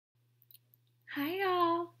Hi,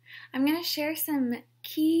 y'all. I'm going to share some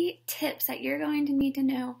key tips that you're going to need to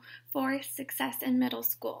know for success in middle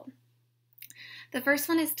school. The first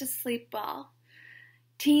one is to sleep well.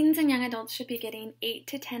 Teens and young adults should be getting 8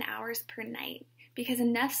 to 10 hours per night because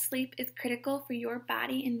enough sleep is critical for your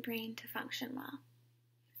body and brain to function well.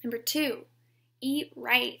 Number 2, eat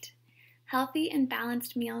right. Healthy and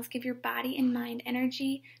balanced meals give your body and mind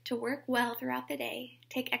energy to work well throughout the day.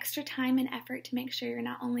 Take extra time and effort to make sure you're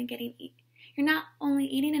not only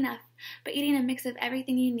eating enough, but eating a mix of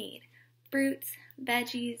everything you need. Fruits,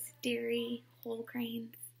 veggies, dairy, whole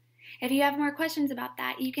grains. If you have more questions about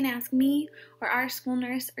that, you can ask me or our school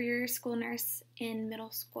nurse or your school nurse in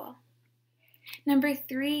middle school. Number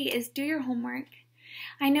 3 is do your homework.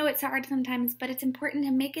 I know it's hard sometimes, but it's important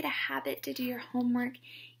to make it a habit to do your homework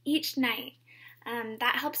each night.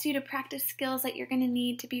 That helps you to practice skills that you're going to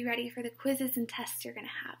need to be ready for the quizzes and tests you're going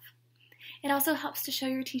to have. It also helps to show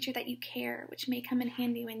your teacher that you care, which may come in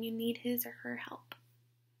handy when you need his or her help.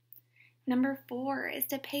 Number 4 is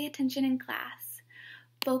to pay attention in class.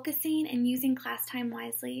 Focusing and using class time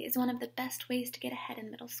wisely is one of the best ways to get ahead in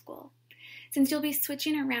middle school. Since you'll be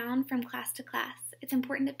switching around from class to class, it's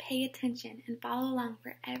important to pay attention and follow along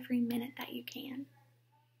for every minute that you can.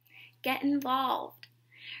 Get involved.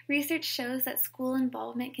 Research shows that school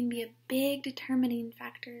involvement can be a big determining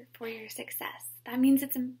factor for your success. That means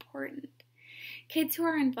it's important. Kids who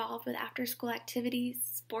are involved with after-school activities,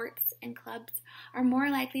 sports, and clubs are more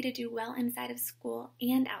likely to do well inside of school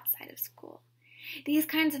and outside of school. These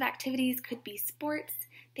kinds of activities could be sports,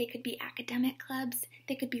 they could be academic clubs,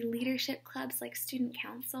 they could be leadership clubs like student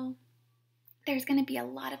council. There's going to be a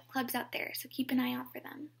lot of clubs out there, so keep an eye out for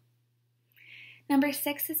them. Number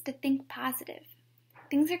 6 is to think positive.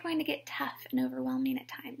 Things are going to get tough and overwhelming at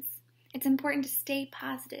times. It's important to stay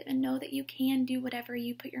positive and know that you can do whatever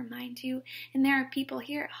you put your mind to, and there are people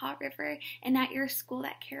here at Haw River and at your school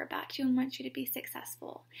that care about you and want you to be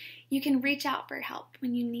successful. You can reach out for help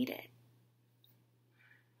when you need it.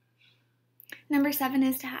 Number 7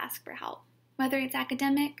 is to ask for help. Whether it's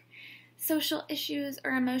academic, social issues,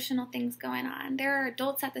 or emotional things going on, there are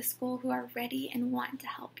adults at the school who are ready and want to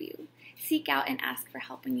help you. Seek out and ask for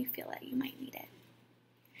help when you feel that you might need it.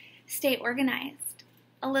 Stay organized.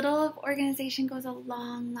 A little of organization goes a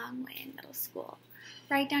long, long way in middle school.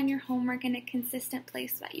 Write down your homework in a consistent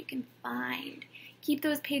place that you can find. Keep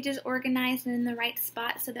those pages organized and in the right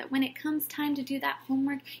spot so that when it comes time to do that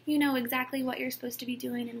homework, you know exactly what you're supposed to be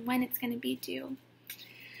doing and when it's going to be due.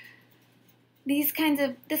 This kind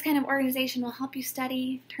of organization will help you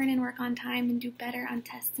study, turn in work on time, and do better on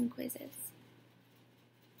tests and quizzes.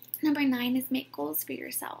 Number 9 is make goals for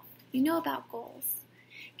yourself. You know about goals.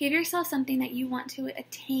 Give yourself something that you want to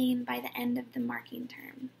attain by the end of the marking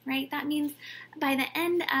term, right? That means by the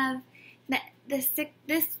end of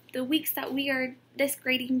the weeks that we are this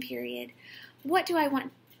grading period, what do I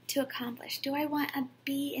want to accomplish? Do I want a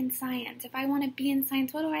B in science? If I want a B in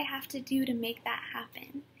science, what do I have to do to make that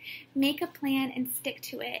happen? Make a plan and stick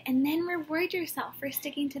to it, and then reward yourself for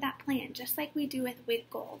sticking to that plan, just like we do with WIG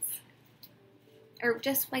goals, or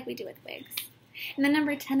just like we do with WIGs. And then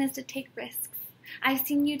number 10 is to take risks. I've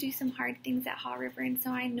seen you do some hard things at Haw River, and so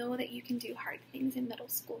I know that you can do hard things in middle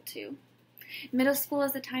school too. Middle school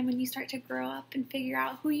is the time when you start to grow up and figure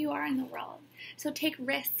out who you are in the world. So take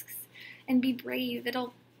risks and be brave.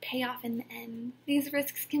 It'll pay off in the end. These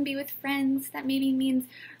risks can be with friends. That maybe means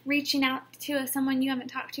reaching out to someone you haven't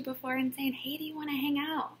talked to before and saying, hey, do you want to hang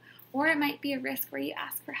out? Or it might be a risk where you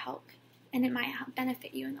ask for help, and it might help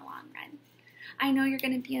benefit you in the long run. I know you're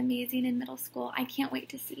going to be amazing in middle school. I can't wait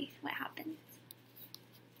to see what happens.